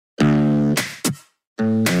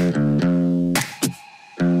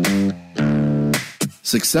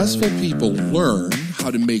Successful people learn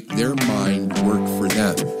how to make their mind work for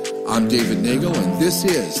them. I'm David Nagel, and this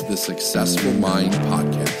is the Successful Mind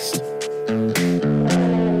Podcast.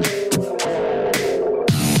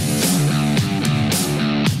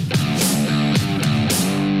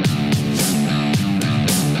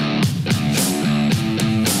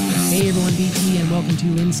 Hey everyone, BT, and welcome to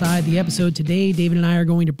Inside the Episode. Today, David and I are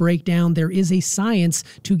going to break down there is a science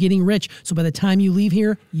to getting rich. So by the time you leave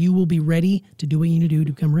here, you will be ready to do what you need to do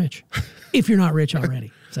to become rich, if you're not rich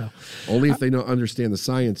already. So only if they don't understand the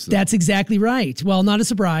science. Though. That's exactly right. Well, not a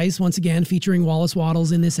surprise. Once again, featuring Wallace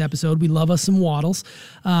Wattles in this episode. We love us some Wattles.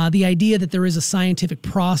 The idea that there is a scientific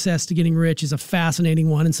process to getting rich is a fascinating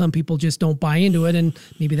one, and some people just don't buy into it, and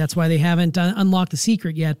maybe that's why they haven't unlocked the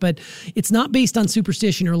secret yet. But it's not based on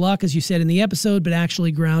superstition or luck, as you said in the episode, but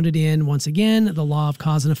actually grounded in, once again, the law of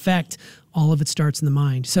cause and effect. All of it starts in the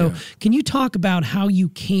mind. So Can you talk about how you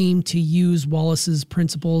came to use Wallace's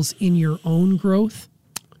principles in your own growth?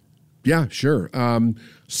 Yeah, sure.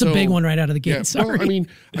 It's a big one right out of the gate. Yeah, Sorry. well, I mean,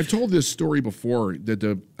 I've told this story before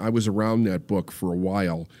that I was around that book for a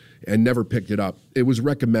while and never picked it up. It was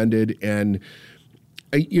recommended, and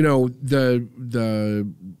I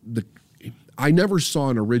never saw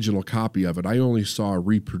an original copy of it. I only saw a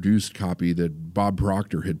reproduced copy that Bob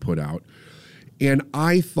Proctor had put out, and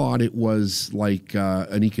I thought it was like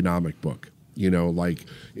an economic book. Like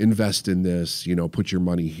invest in this, put your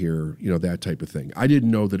money here, that type of thing. I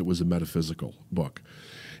didn't know that it was a metaphysical book.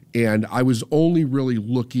 And I was only really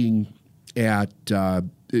looking at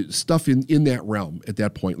stuff in that realm at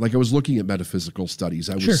that point. Like I was looking at metaphysical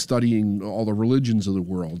studies. I was studying all the religions of the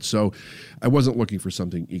world. So I wasn't looking for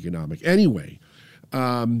something economic. Anyway,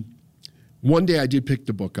 one day I did pick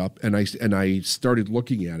the book up and I started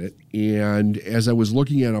looking at it. And as I was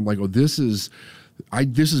looking at it, I'm like, this is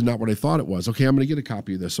not what I thought it was. Okay, I'm going to get a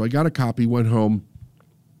copy of this. So I got a copy, went home.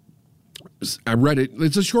 I read it.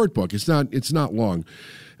 It's a short book. It's not long.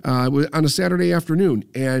 On a Saturday afternoon,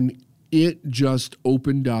 and it just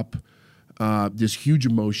opened up this huge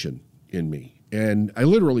emotion in me. And I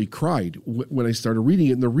literally cried when I started reading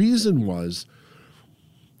it. And the reason was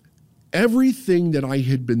everything that I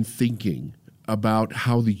had been thinking about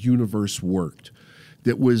how the universe worked,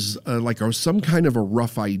 that was some kind of a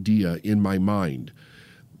rough idea in my mind.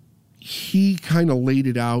 He kind of laid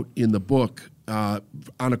it out in the book on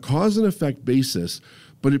a cause and effect basis,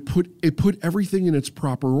 but it put everything in its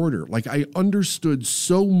proper order. Like I understood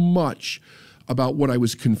so much about what I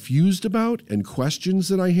was confused about and questions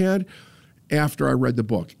that I had after I read the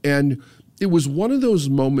book. And it was one of those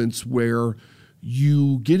moments where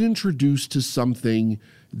you get introduced to something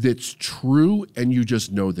that's true, and you just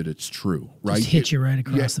know that it's true, right? Just hit you right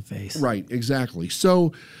across the face. Right, exactly.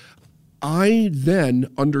 So I then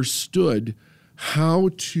understood I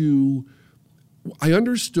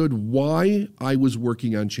understood why I was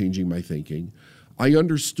working on changing my thinking. I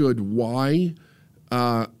understood why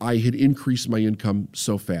I had increased my income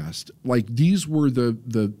so fast. Like these were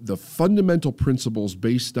the fundamental principles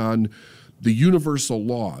based on the universal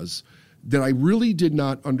laws that I really did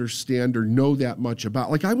not understand or know that much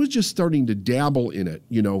about. Like I was just starting to dabble in it,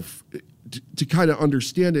 to kind of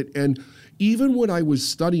understand it. And even when I was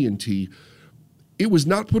studying it was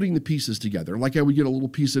not putting the pieces together. Like I would get a little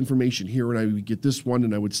piece of information here and I would get this one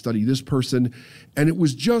and I would study this person. And it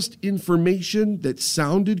was just information that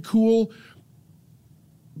sounded cool,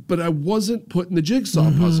 but I wasn't putting the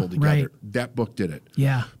jigsaw puzzle together. Right. That book did it.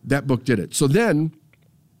 Yeah. That book did it. So then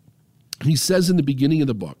he says in the beginning of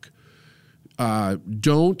the book,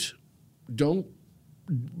 don't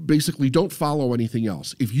follow anything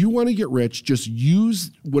else. If you want to get rich, just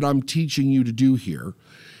use what I'm teaching you to do here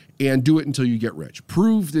and do it until you get rich.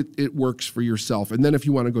 Prove that it works for yourself. And then if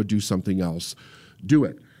you want to go do something else, do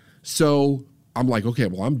it. So I'm like, okay,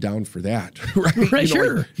 well, I'm down for that. Right?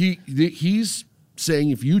 Sure. Like he's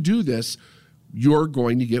saying, if you do this, you're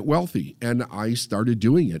going to get wealthy. And I started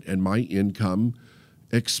doing it and my income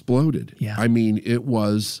exploded. Yeah. I mean, it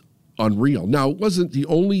was unreal. Now, it wasn't the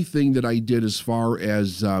only thing that I did as far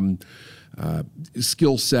as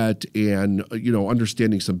skill set and,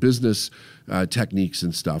 understanding some business techniques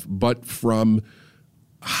and stuff. But from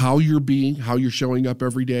how you're showing up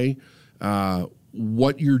every day,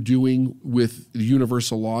 what you're doing with the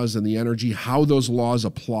universal laws and the energy, how those laws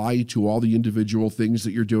apply to all the individual things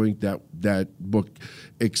that you're doing, that book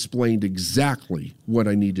explained exactly what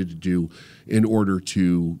I needed to do in order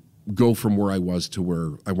to go from where I was to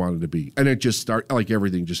where I wanted to be. And it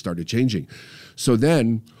everything just started changing. So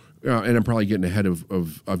then, and I'm probably getting ahead of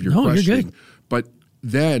your question. You're good. But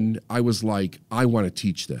then I was like, I want to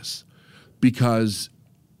teach this because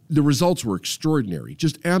the results were extraordinary,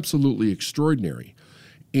 just absolutely extraordinary.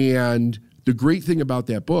 And the great thing about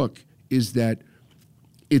that book is that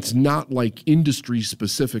it's not like industry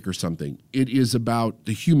specific or something. It is about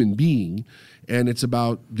the human being, and it's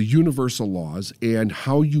about the universal laws and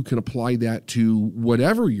how you can apply that to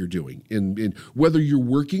whatever you're doing, in whether you're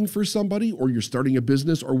working for somebody or you're starting a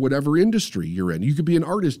business or whatever industry you're in. You could be an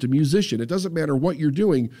artist, a musician. It doesn't matter what you're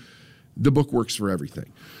doing. The book works for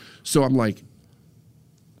everything. So I'm like,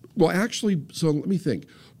 well, actually, so let me think.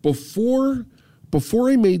 Before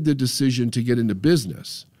I made the decision to get into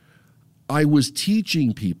business, I was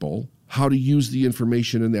teaching people how to use the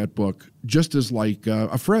information in that book just as like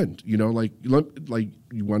a friend, like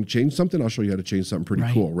you want to change something? I'll show you how to change something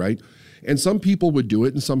pretty cool, right? And some people would do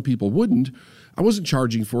it and some people wouldn't. I wasn't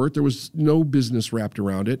charging for it. There was no business wrapped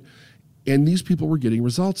around it. And these people were getting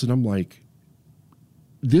results. And I'm like,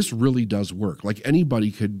 this really does work. Like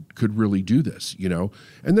anybody could really do this,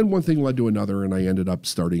 And then one thing led to another, and I ended up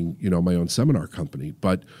starting, my own seminar company.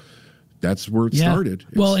 But that's where it started.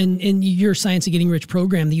 Well, and your Science of Getting Rich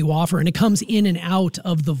program that you offer, and it comes in and out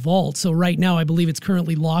of the vault. So right now, I believe it's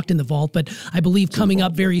currently locked in the vault, but I believe coming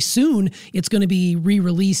up very soon, it's going to be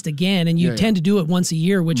re-released again. And you tend to do it once a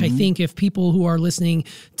year, which I think if people who are listening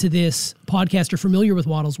to this podcast are familiar with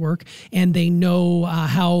Waddle's work and they know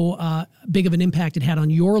how big of an impact it had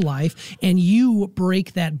on your life, and you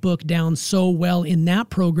break that book down so well in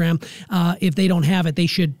that program, if they don't have it, they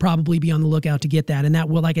should probably be on the lookout to get that. And that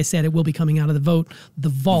will, like I said, it will be coming out of the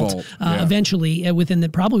vault eventually,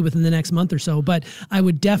 probably within the next month or so. But I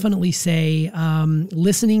would definitely say,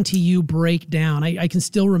 listening to you break down, I can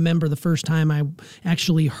still remember the first time I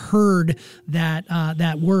actually heard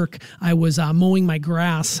that work. I was mowing my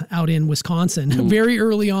grass out in Wisconsin very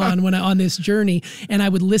early on on this journey, and I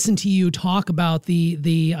would listen to you talk about the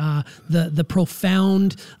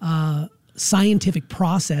profound scientific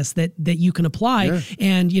process that you can apply. Yeah.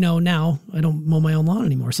 And, now I don't mow my own lawn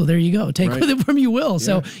anymore. So there you go. Take with it from you will.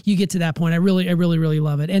 So you get to that point. I really, really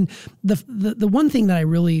love it. And the one thing that I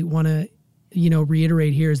really want to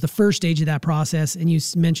reiterate here is the first stage of that process, and you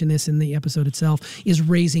mentioned this in the episode itself, is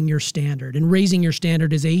raising your standard. And raising your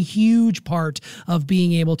standard is a huge part of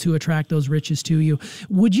being able to attract those riches to you.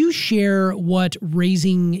 Would you share what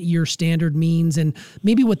raising your standard means and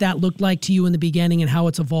maybe what that looked like to you in the beginning and how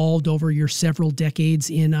it's evolved over your several decades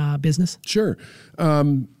in business? Sure.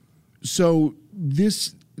 So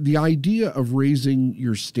the idea of raising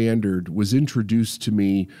your standard was introduced to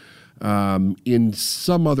me in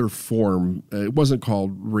some other form. It wasn't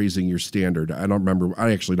called Raising Your Standard. I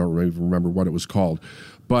actually don't even remember what it was called,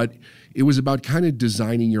 but it was about kind of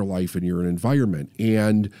designing your life and your environment.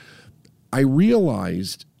 And I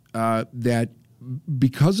realized that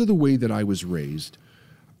because of the way that I was raised,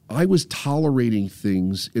 I was tolerating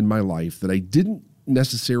things in my life that I didn't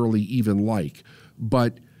necessarily even like.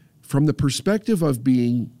 But from the perspective of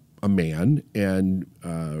being a man and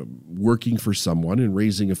working for someone and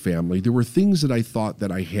raising a family, there were things that I thought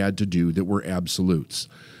that I had to do that were absolutes.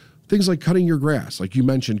 Things like cutting your grass, like you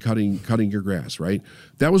mentioned, cutting your grass, right?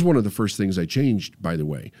 That was one of the first things I changed, by the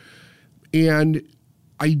way. And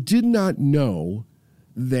I did not know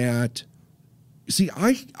that. See,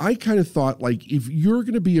 I kind of thought, like, if you're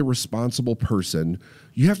going to be a responsible person,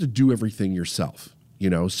 you have to do everything yourself.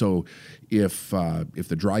 So if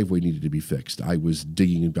the driveway needed to be fixed, I was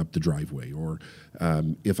digging up the driveway, or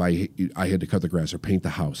if I had to cut the grass or paint the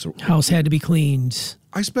house. House had to be cleaned.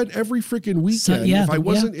 I spent every freaking weekend. If I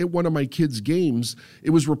wasn't at one of my kids' games, it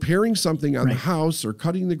was repairing something on the house, or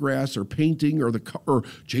cutting the grass, or painting, or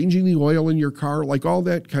changing the oil in your car, like all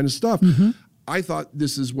that kind of stuff. Mm-hmm. I thought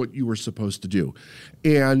this is what you were supposed to do,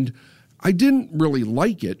 and I didn't really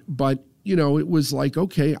like it, but it was like,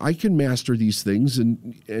 okay, I can master these things.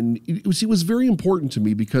 And it was very important to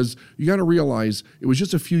me, because you got to realize it was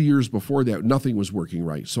just a few years before that nothing was working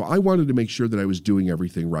right. So I wanted to make sure that I was doing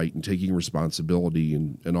everything right and taking responsibility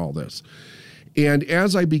and all this. And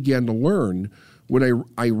as I began to learn, when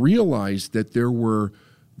I realized that there were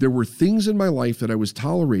things in my life that I was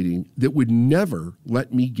tolerating that would never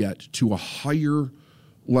let me get to a higher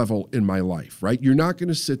level in my life, right? You're not going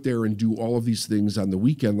to sit there and do all of these things on the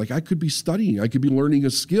weekend. Like, I could be studying, I could be learning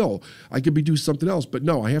a skill, I could be doing something else, but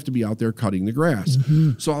no, I have to be out there cutting the grass.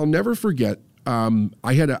 Mm-hmm. So I'll never forget,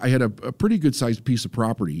 I had a pretty good sized piece of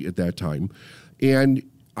property at that time, and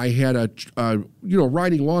I had a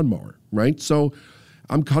riding lawnmower, right? So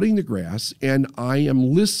I'm cutting the grass and I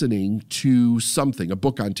am listening to something, a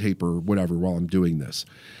book on tape or whatever, while I'm doing this.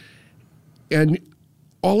 And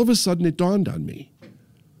all of a sudden it dawned on me,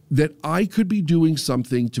 that I could be doing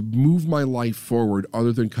something to move my life forward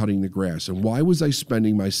other than cutting the grass. And why was I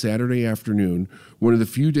spending my Saturday afternoon, one of the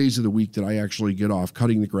few days of the week that I actually get off,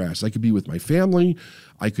 cutting the grass? I could be with my family.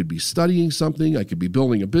 I could be studying something. I could be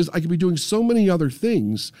building a business. I could be doing so many other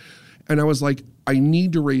things. And I was like, I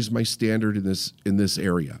need to raise my standard in this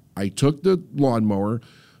area. I took the lawnmower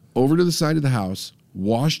over to the side of the house,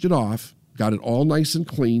 washed it off, got it all nice and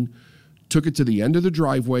clean, took it to the end of the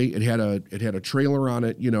driveway. It had a trailer on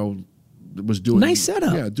it, that was doing nice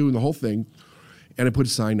setup. Yeah, doing the whole thing. And I put a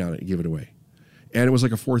sign on it and gave it away. And it was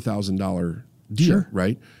like a $4,000 deal, Sure.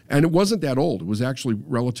 right? And it wasn't that old. It was actually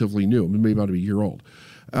relatively new, maybe about a year old.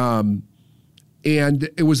 And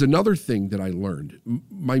it was another thing that I learned.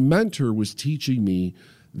 My mentor was teaching me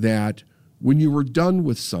that when you were done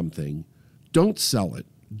with something, don't sell it,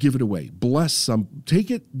 give it away. Take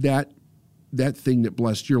it that thing that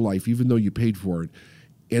blessed your life, even though you paid for it,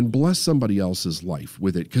 and bless somebody else's life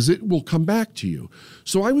with it, because it will come back to you.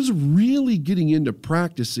 So I was really getting into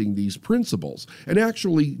practicing these principles. And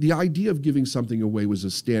actually, the idea of giving something away was a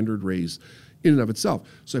standard raise in and of itself.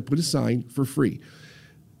 So I put a sign for free.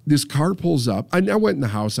 This car pulls up. I went in the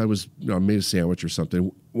house. I was made a sandwich or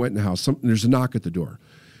something. Went in the house. There's a knock at the door.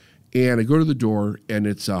 And I go to the door, and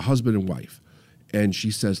it's a husband and wife. And she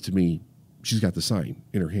says to me, she's got the sign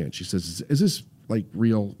in her hand. She says, is this like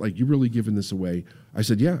real? Like, you really giving this away? I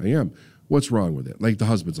said, yeah, I am. What's wrong with it? Like, the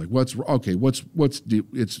husband's like, does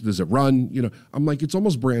it run? I'm like, it's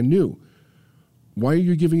almost brand new. Why are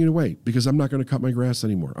you giving it away? Because I'm not going to cut my grass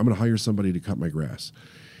anymore. I'm going to hire somebody to cut my grass.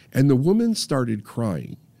 And the woman started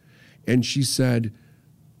crying. And she said,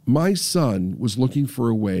 my son was looking for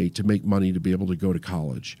a way to make money to be able to go to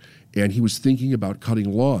college. And he was thinking about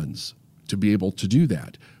cutting lawns to be able to do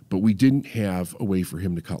that. But we didn't have a way for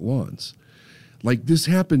him to cut lawns. Like, this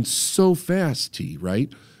happened so fast, T,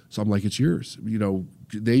 right? So I'm like, it's yours.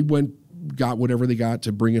 They got whatever they got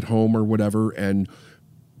to bring it home or whatever, and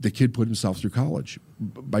the kid put himself through college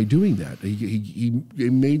by doing that. He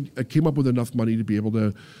came up with enough money to be able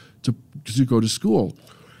to go to school.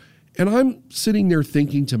 And I'm sitting there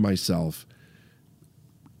thinking to myself,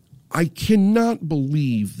 I cannot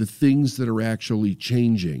believe the things that are actually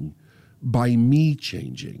changing by me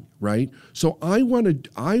changing, right? So I want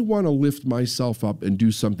to lift myself up and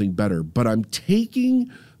do something better, but I'm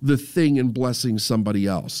taking the thing and blessing somebody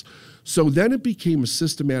else. So then it became a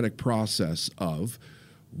systematic process of,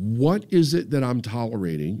 what is it that I'm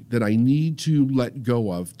tolerating that I need to let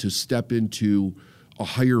go of to step into a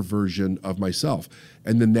higher version of myself?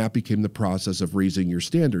 And then that became the process of raising your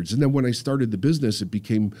standards. And then when I started the business, it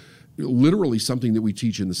became literally something that we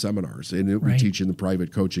teach in the seminars and we teach in the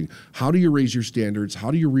private coaching. How do you raise your standards?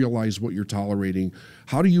 How do you realize what you're tolerating?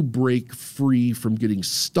 How do you break free from getting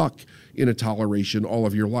stuck in a toleration all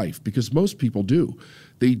of your life? Because most people do.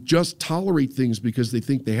 They just tolerate things because they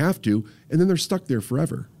think they have to, and then they're stuck there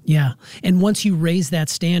forever. Yeah. And once you raise that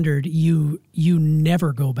standard, you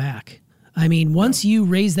never go back. I mean, once you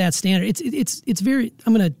raise that standard, it's very,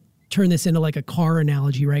 I'm going to turn this into like a car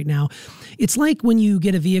analogy right now. It's like when you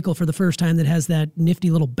get a vehicle for the first time that has that nifty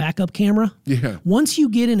little backup camera. Yeah. Once you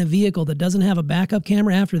get in a vehicle that doesn't have a backup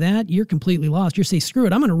camera after that, you're completely lost. You're saying, screw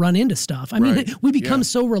it, I'm going to run into stuff. I mean, we become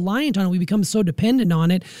so reliant on it, we become so dependent on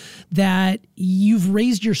it that you've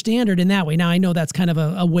raised your standard in that way. Now, I know that's kind of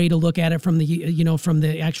a way to look at it from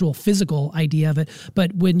the actual physical idea of it.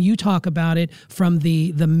 But when you talk about it from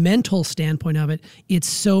the mental standpoint of it, it's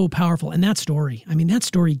so powerful. And that story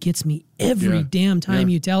gets me every damn time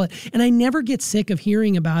you tell it. And I never get sick of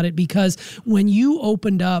hearing about it, because when you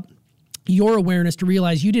opened up your awareness to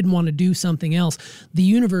realize you didn't want to do something else, the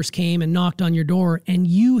universe came and knocked on your door, and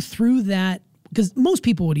you, through that, because most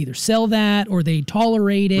people would either sell that or they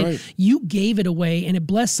tolerate it. Right. You gave it away and it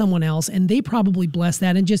blessed someone else, and they probably blessed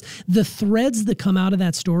that. And just the threads that come out of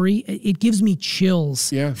that story, it gives me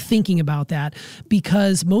chills thinking about that,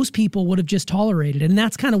 because most people would have just tolerated it. And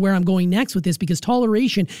that's kind of where I'm going next with this, because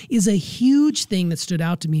toleration is a huge thing that stood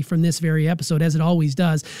out to me from this very episode, as it always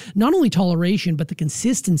does. Not only toleration, but the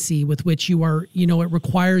consistency with which you are, it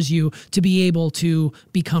requires you to be able to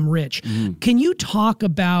become rich. Mm-hmm. Can you talk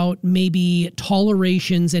about maybe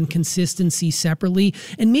tolerations and consistency separately,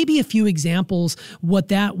 and maybe a few examples what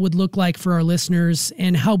that would look like for our listeners,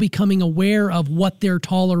 and how becoming aware of what they're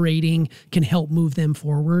tolerating can help move them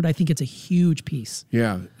forward? I think it's a huge piece.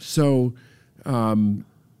 Yeah. So when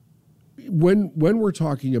we're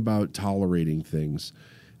talking about tolerating things,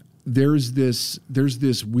 there's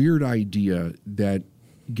this weird idea that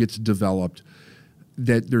gets developed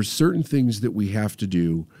that there's certain things that we have to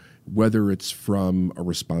do, whether it's from a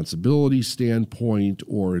responsibility standpoint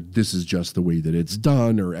or this is just the way that it's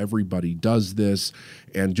done or everybody does this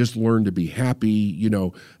and just learn to be happy, you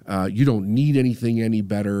don't need anything any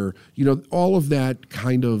better, all of that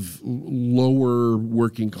kind of lower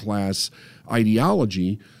working class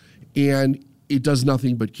ideology. And it does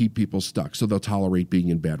nothing but keep people stuck. So they'll tolerate being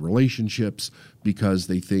in bad relationships because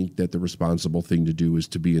they think that the responsible thing to do is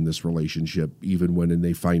to be in this relationship, even when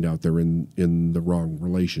they find out they're in the wrong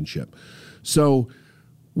relationship. So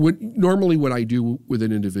normally what I do with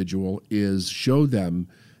an individual is show them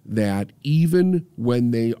that even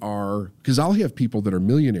when they are, because I'll have people that are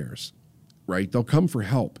millionaires, right? They'll come for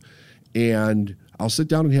help and I'll sit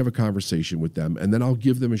down and have a conversation with them, and then I'll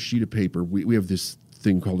give them a sheet of paper. We have this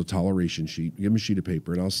thing called a toleration sheet. Give them a sheet of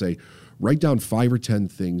paper and I'll say, write down 5 or 10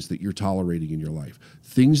 things that you're tolerating in your life.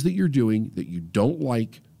 Things that you're doing that you don't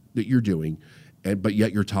like that you're doing, but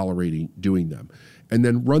yet you're tolerating doing them. And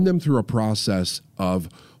then run them through a process of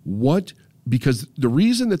because the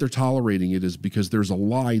reason that they're tolerating it is because there's a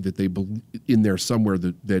lie that they believe in there somewhere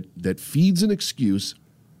that feeds an excuse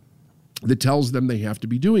that tells them they have to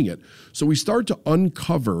be doing it. So we start to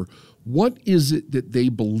uncover what is it that they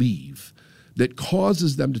believe that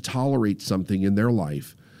causes them to tolerate something in their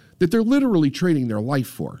life that they're literally trading their life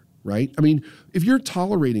for, right? I mean, if you're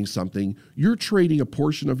tolerating something, you're trading a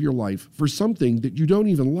portion of your life for something that you don't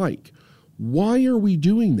even like. Why are we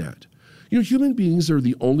doing that? Human beings are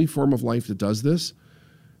the only form of life that does this.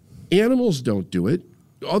 Animals don't do it.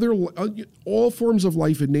 All forms of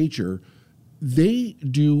life in nature, they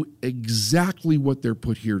do exactly what they're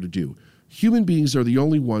put here to do. Human beings are the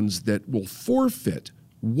only ones that will forfeit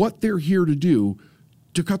what they're here to do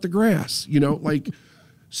to cut the grass,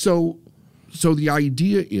 so the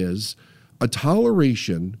idea is a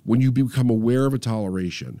toleration. When you become aware of a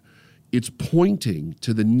toleration, it's pointing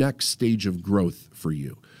to the next stage of growth for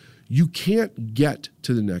you. You can't get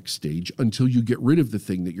to the next stage until you get rid of the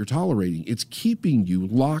thing that you're tolerating. It's keeping you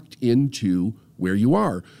locked into where you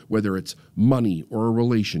are, whether it's money or a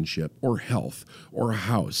relationship or health or a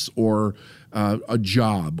house or a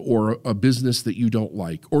job or a business that you don't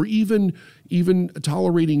like, or even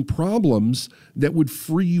tolerating problems that would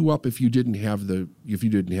free you up if you didn't have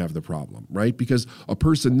the problem, right? Because a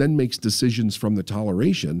person then makes decisions from the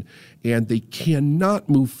toleration and they cannot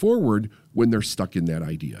move forward when they're stuck in that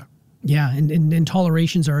idea. Yeah, and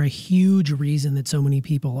tolerations are a huge reason that so many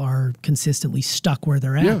people are consistently stuck where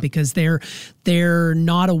they're at, because they're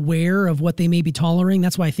not aware of what they may be tolerating.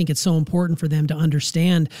 That's why I think it's so important for them to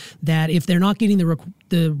understand that if they're not getting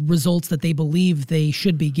the results that they believe they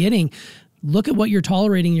should be getting, look at what you're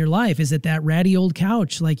tolerating in your life. Is it that ratty old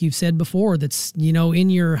couch, like you've said before, that's, in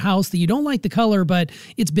your house that you don't like the color, but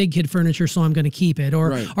it's big kid furniture, so I'm going to keep it?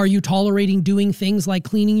 Or Are you tolerating doing things like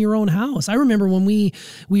cleaning your own house? I remember when we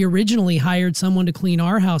originally hired someone to clean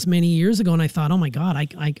our house many years ago, and I thought, oh my God,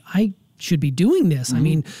 I should be be this. Mm-hmm. I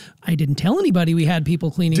mean, I didn't tell anybody we had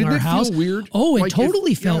people cleaning our house. Didn't it feel weird? Oh, it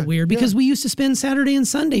totally felt weird because we used to spend Saturday and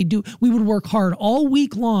Sunday. We would work hard all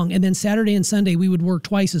week long, and then Saturday and Sunday we would work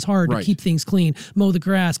twice as hard to keep things clean, mow the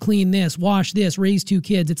grass, clean this, wash this, raise 2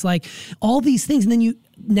 kids. It's like all these things. And then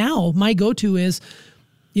now my go-to is,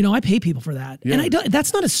 I pay people for that. Yeah. And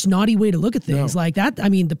that's not a snotty way to look at things like that. I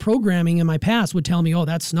mean, the programming in my past would tell me, oh,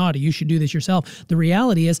 that's snotty, you should do this yourself. The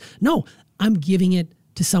reality is, no, I'm giving it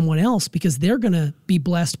to someone else because they're going to be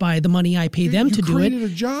blessed by the money I pay them to do it. You created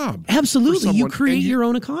a job. Absolutely. You create your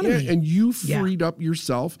own economy. Yeah, and you freed up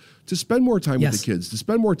yourself to spend more time with the kids, to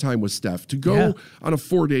spend more time with Steph, to go on a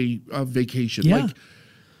 4-day vacation. Yeah.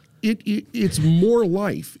 It's more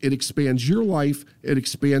life. It expands your life. It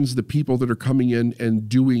expands the people that are coming in and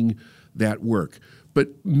doing that work. But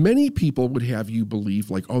many people would have you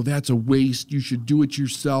believe like, oh, that's a waste. You should do it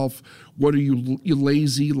yourself. What are you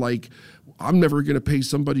lazy? Like, I'm never going to pay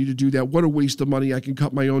somebody to do that. What a waste of money. I can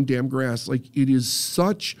cut my own damn grass. Like, it is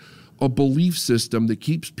such a belief system that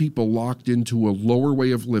keeps people locked into a lower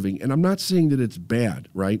way of living. And I'm not saying that it's bad,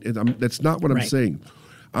 right? And that's not what I'm saying.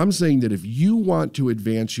 I'm saying that if you want to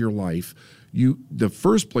advance your life, the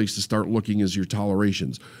first place to start looking is your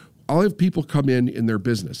tolerations. I'll have people come in their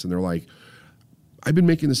business and they're like, I've been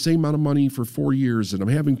making the same amount of money for 4 years and I'm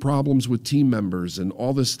having problems with team members and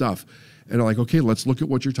all this stuff. And I'm like, okay, let's look at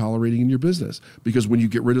what you're tolerating in your business. Because when you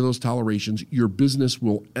get rid of those tolerations, your business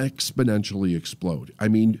will exponentially explode. I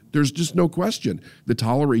mean, there's just no question. The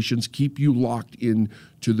tolerations keep you locked in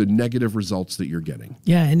to the negative results that you're getting.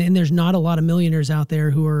 Yeah, and there's not a lot of millionaires out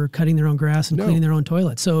there who are cutting their own grass and cleaning their own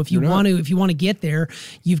toilets. So if you want to get there,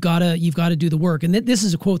 you've got to do the work. And this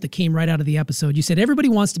is a quote that came right out of the episode. You said everybody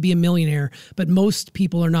wants to be a millionaire, but most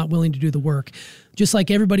people are not willing to do the work. Just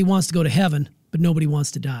like everybody wants to go to heaven, but nobody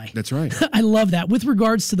wants to die. That's right. I love that. With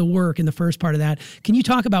regards to the work in the first part of that, can you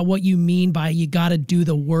talk about what you mean by you got to do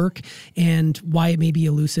the work and why it may be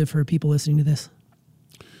elusive for people listening to this?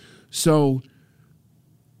 So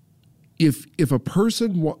if a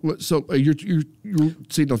person, you're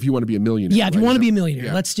saying if you want to be a millionaire. Yeah, if you right? want to be a millionaire,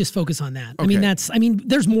 Yeah. let's just focus on that. Okay. I mean,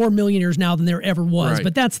 there's more millionaires now than there ever was, Right.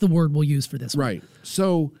 but that's the word we'll use for this one. Right.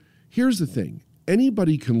 So here's the thing.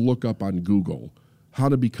 Anybody can look up on Google how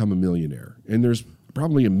to become a millionaire. And there's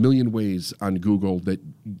probably a million ways on Google that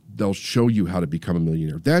they'll show you how to become a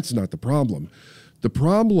millionaire. That's not the problem. The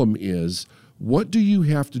problem is, what do you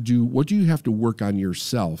have to do? What do you have to work on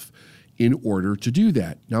yourself in order to do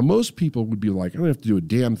that? Now, most people would be like, I don't have to do a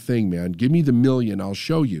damn thing, man. Give me the million, I'll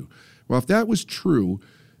show you. Well, if that was true,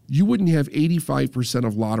 you wouldn't have 85%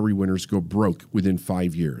 of lottery winners go broke within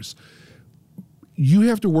 5 years. You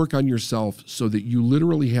have to work on yourself so that you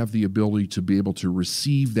literally have the ability to be able to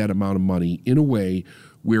receive that amount of money in a way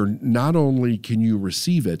where not only can you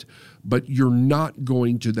receive it, but you're not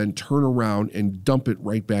going to then turn around and dump it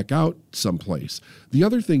right back out someplace. The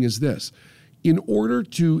other thing is this. In order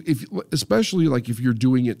to, especially like if you're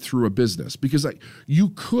doing it through a business, because you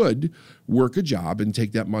could work a job and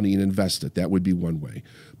take that money and invest it. That would be one way.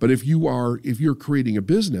 But if you're creating a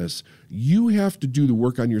business, you have to do the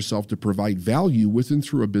work on yourself to provide value with and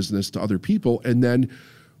through a business to other people, and then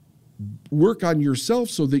work on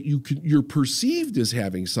yourself so that you're perceived as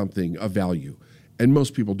having something of value. And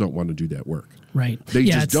most people don't want to do that work. Right. They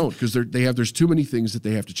just don't, because there's too many things that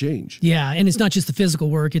they have to change. Yeah, and it's not just the physical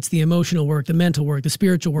work, it's the emotional work, the mental work, the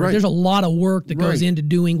spiritual work. Right. There's a lot of work that goes Right. into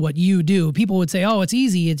doing what you do. People would say, oh, it's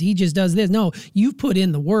easy, he just does this. No, you've put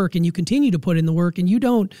in the work and you continue to put in the work, and you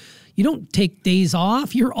don't take days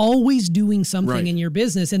off. You're always doing something Right. in your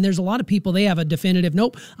business. And there's a lot of people, they have a definitive,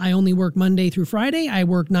 nope, I only work Monday through Friday. I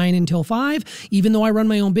work 9 until 5. Even though I run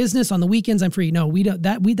my own business, on the weekends I'm free. No,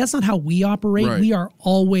 that's not how we operate. Right. We are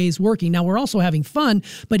always working. Now, we're also having fun,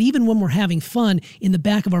 but even when we're having fun, in the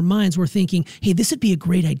back of our minds, we're thinking, hey, this would be a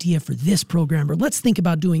great idea for this program, or let's think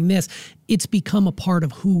about doing this. It's become a part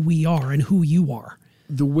of who we are and who you are.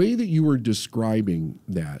 The way that you were describing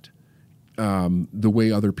that, the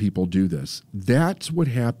way other people do this, that's what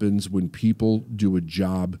happens when people do a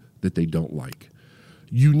job that they don't like.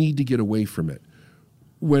 You need to get away from it.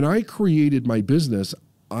 When I created my business,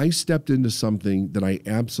 I stepped into something that I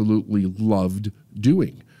absolutely loved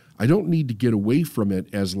doing. I don't need to get away from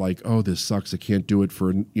it as like, oh, this sucks, I can't do it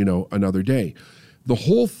for, another day. The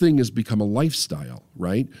whole thing has become a lifestyle,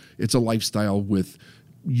 right? It's a lifestyle with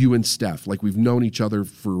you and Steph. Like, we've known each other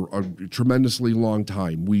for a tremendously long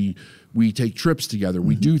time. We take trips together.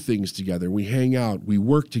 We do things together. We hang out. We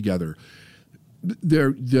work together.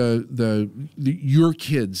 Your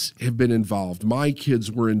kids have been involved. My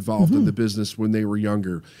kids were involved in the business when they were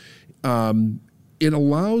younger. It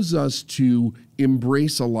allows us to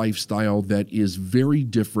embrace a lifestyle that is very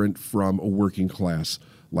different from a working class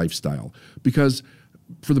lifestyle. Because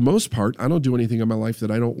for the most part, I don't do anything in my life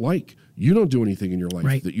that I don't like. You don't do anything in your life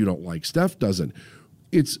Right. that you don't like. Steph doesn't.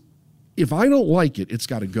 If I don't like it, it's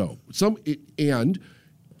got to go. And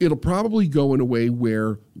it'll probably go in a way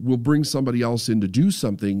where we'll bring somebody else in to do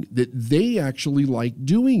something that they actually like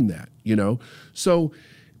doing that, So,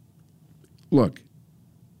 look,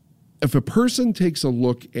 if a person takes a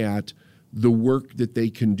look at the work that they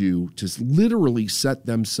can do to literally set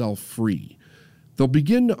themselves free, they'll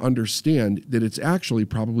begin to understand that it's actually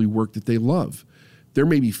probably work that they love. There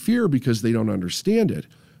may be fear because they don't understand it,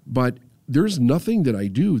 but there's nothing that I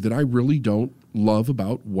do that I really don't love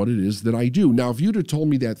about what it is that I do. Now, if you'd have told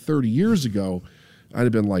me that 30 years ago, I'd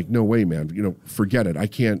have been like, no way, man, forget it. I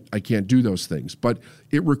can't do those things. But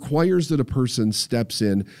it requires that a person steps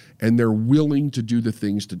in and they're willing to do the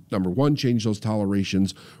things to, number one, change those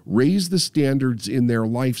tolerations, raise the standards in their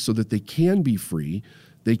life so that they can be free,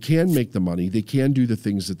 they can make the money, they can do the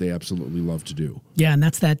things that they absolutely love to do. Yeah, and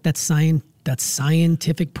that's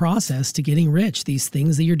scientific process to getting rich. These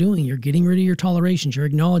things that you're doing, you're getting rid of your tolerations, you're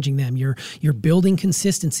acknowledging them, you're building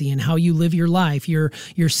consistency in how you live your life. You're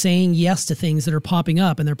saying yes to things that are popping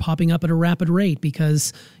up, and they're popping up at a rapid rate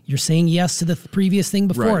because you're saying yes to the previous thing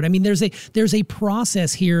before Right. it. I mean, there's a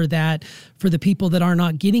process here that for the people that are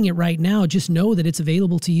not getting it right now, just know that it's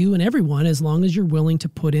available to you and everyone as long as you're willing to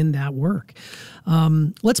put in that work.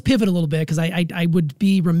 Let's pivot a little bit, because I would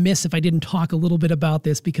be remiss if I didn't talk a little bit about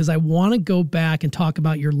this, because I want to go back and talk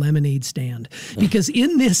about your lemonade stand, because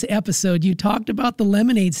in this episode, you talked about the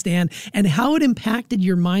lemonade stand and how it impacted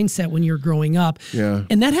your mindset when you were growing up. Yeah.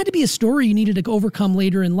 And that had to be a story you needed to overcome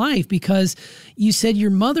later in life, because you said your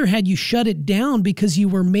mother had you shut it down because you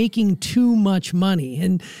were making too much money.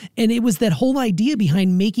 And it was that whole idea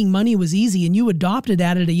behind making money was easy, and you adopted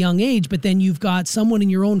that at a young age, but then you've got someone in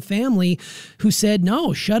your own family who said,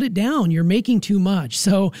 no, shut it down. You're making too much.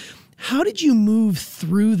 So how did you move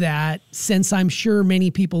through that, since I'm sure many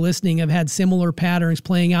people listening have had similar patterns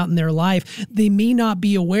playing out in their life? They may not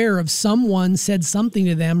be aware of someone said something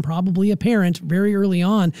to them, probably a parent very early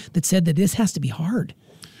on, that said that this has to be hard.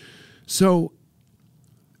 So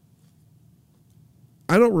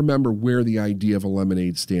I don't remember where the idea of a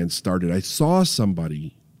lemonade stand started. I saw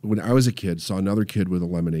somebody, when I was a kid, saw another kid with a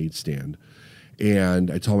lemonade stand. And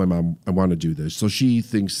I told my mom, I want to do this. So she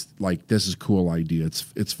thinks, like, this is a cool idea.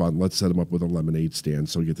 It's fun. Let's set them up with a lemonade stand.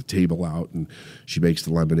 So we get the table out, and she makes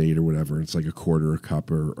the lemonade or whatever. It's like a quarter a cup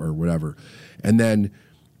or whatever. And then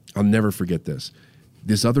I'll never forget this.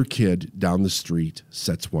 This other kid down the street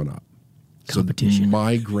sets one up. Competition. So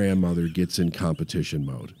my grandmother gets in competition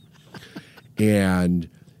mode. And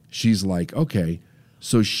she's like, okay.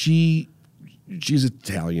 So she's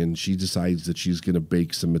Italian. She decides that she's going to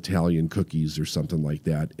bake some Italian cookies or something like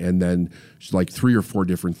that. And then she's like 3 or 4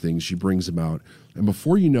 different things. She brings them out. And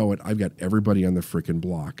before you know it, I've got everybody on the frickin'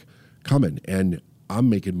 block coming. And I'm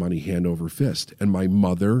making money hand over fist. And my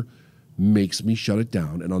mother makes me shut it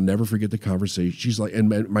down. And I'll never forget the conversation. She's like,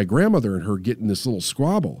 and my grandmother and her get in this little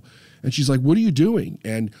squabble. And she's like, what are you doing?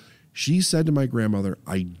 And she said to my grandmother,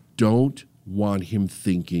 I don't want him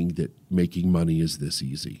thinking that making money is this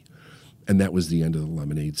easy. And that was the end of the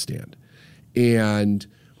lemonade stand. And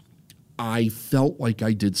I felt like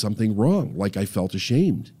I did something wrong. Like I felt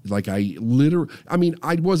ashamed. Like I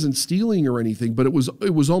wasn't stealing or anything, but it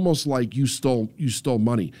was almost like you stole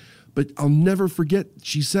money. But I'll never forget,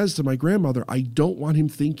 she says to my grandmother, I don't want him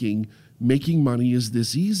thinking making money is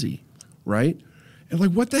this easy, right? And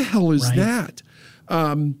like, what the hell is that?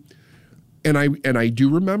 And I do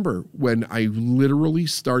remember when I literally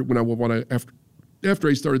after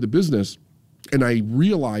I started the business and I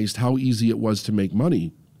realized how easy it was to make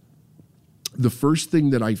money, the first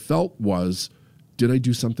thing that I felt was, did I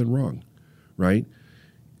do something wrong? Right?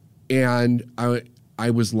 And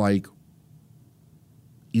I was like,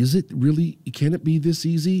 is it really, can it be this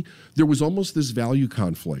easy? There was almost this value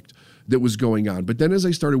conflict that was going on. But then as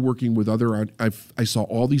I started working with I saw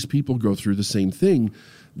all these people go through the same thing,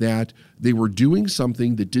 that they were doing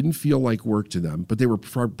something that didn't feel like work to them, but they were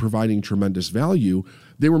providing tremendous value.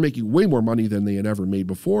 They were making way more money than they had ever made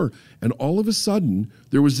before. And all of a sudden,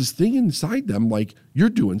 there was this thing inside them like, you're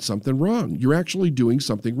doing something wrong. You're actually doing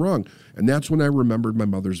something wrong. And that's when I remembered my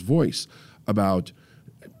mother's voice about,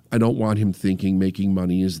 I don't want him thinking making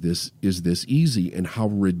money is this easy, and how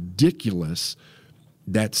ridiculous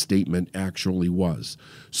that statement actually was.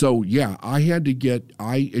 So yeah,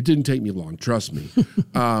 it didn't take me long, trust me,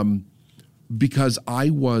 because I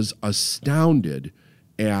was astounded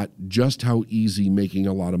at just how easy making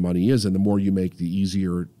a lot of money is. And the more you make, the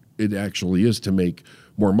easier it actually is to make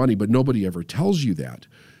more money, but nobody ever tells you that.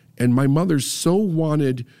 And my mother so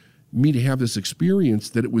wanted me to have this experience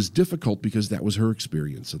that it was difficult because that was her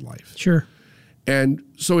experience in life. Sure. And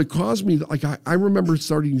so it caused me, like, I remember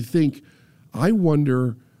starting to think, I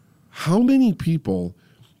wonder how many people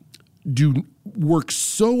do work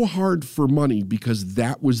so hard for money because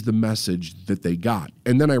that was the message that they got.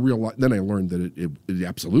 And then I learned that it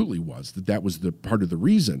absolutely was, that was the part of the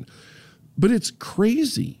reason. But it's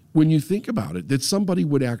crazy when you think about it, that somebody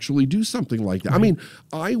would actually do something like that. Right. I mean,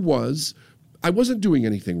 I wasn't doing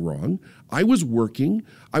anything wrong. I was working.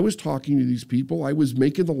 I was talking to these people. I was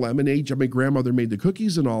making the lemonade. My grandmother made the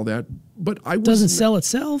cookies and all that. But I wasn't. Doesn't sell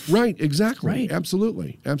itself. Right, exactly. Right.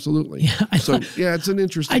 Absolutely. Yeah, it's an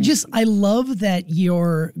interesting. I love that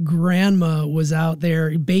your grandma was out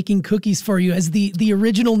there baking cookies for you as the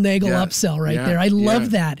original Nagel upsell there. I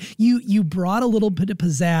love that. You brought a little bit of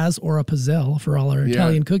pizzazz, or a pizzelle for all our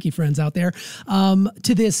Italian cookie friends out there,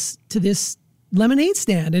 to this lemonade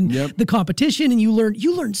stand and the competition, and you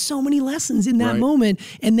learned so many lessons in that moment.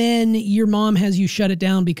 And then your mom has you shut it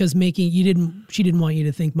down because she didn't want you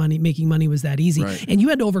to think making money was that easy. Right. And you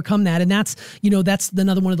had to overcome that. And that's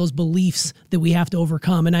another one of those beliefs that we have to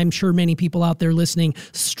overcome. And I'm sure many people out there listening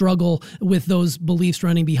struggle with those beliefs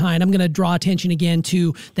running behind. I'm going to draw attention again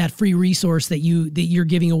to that free resource that you're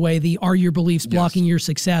giving away, the Are Your Beliefs Blocking Your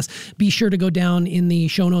Success? Be sure to go down in the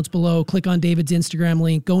show notes below, click on David's Instagram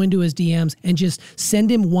link, go into his DMs, and just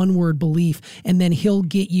send him one word belief, and then he'll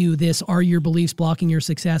get you this Are Your Beliefs Blocking Your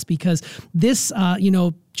Success? Because this,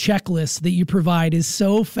 checklist that you provide is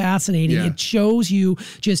so fascinating. Yeah. It shows you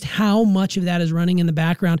just how much of that is running in the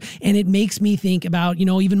background. And it makes me think about,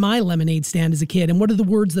 even my lemonade stand as a kid and what are the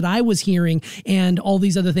words that I was hearing and all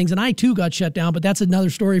these other things. And I too got shut down, but that's another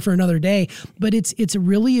story for another day. But it's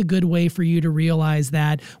really a good way for you to realize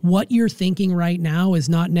that what you're thinking right now is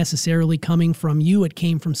not necessarily coming from you. It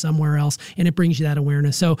came from somewhere else, and it brings you that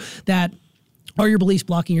awareness. So that, are your beliefs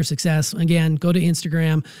blocking your success? Again, go to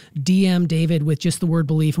Instagram, DM David with just the word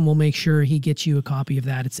belief, and we'll make sure he gets you a copy of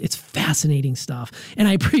that. It's fascinating stuff. And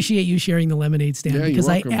I appreciate you sharing the lemonade stand because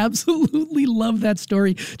I absolutely love that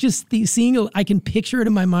story. Just seeing, I can picture it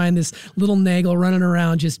in my mind, this little Nagel running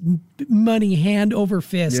around, just money hand over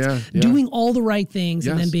fist, doing all the right things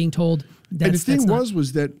and then being told, and the thing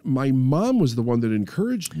was that my mom was the one that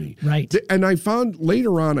encouraged me. Right. And I found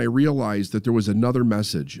later on, I realized that there was another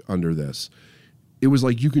message under this. It was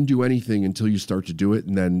like, you can do anything until you start to do it.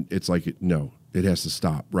 And then it's like, no, it has to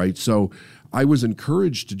stop. Right. So I was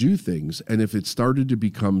encouraged to do things. And if it started to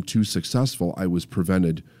become too successful, I was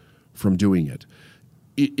prevented from doing it.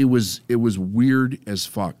 It was weird as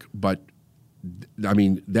fuck. But I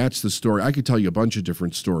mean, that's the story. I could tell you a bunch of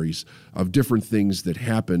different stories of different things that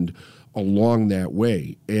happened along that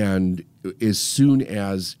way. And as soon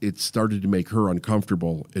as it started to make her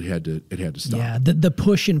uncomfortable, it had to stop. Yeah, the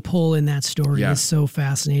push and pull in that story is so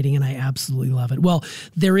fascinating, and I absolutely love it. Well,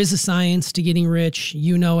 there is a science to getting rich.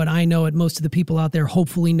 You know it, I know it. Most of the people out there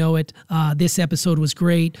hopefully know it. This episode was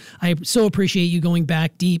great. I so appreciate you going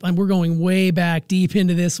back deep. We're going way back deep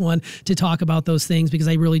into this one to talk about those things because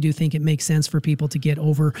I really do think it makes sense for people to get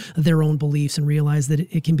over their own beliefs and realize that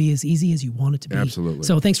it can be as easy as you want it to be. Absolutely.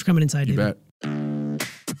 So thanks for coming inside, You David. bet.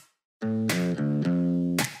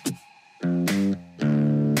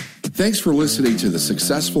 Thanks for listening to the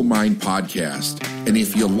Successful Mind podcast. And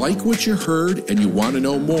if you like what you heard and you want to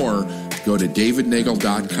know more, go to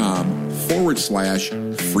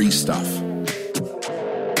davidnagel.com/free stuff.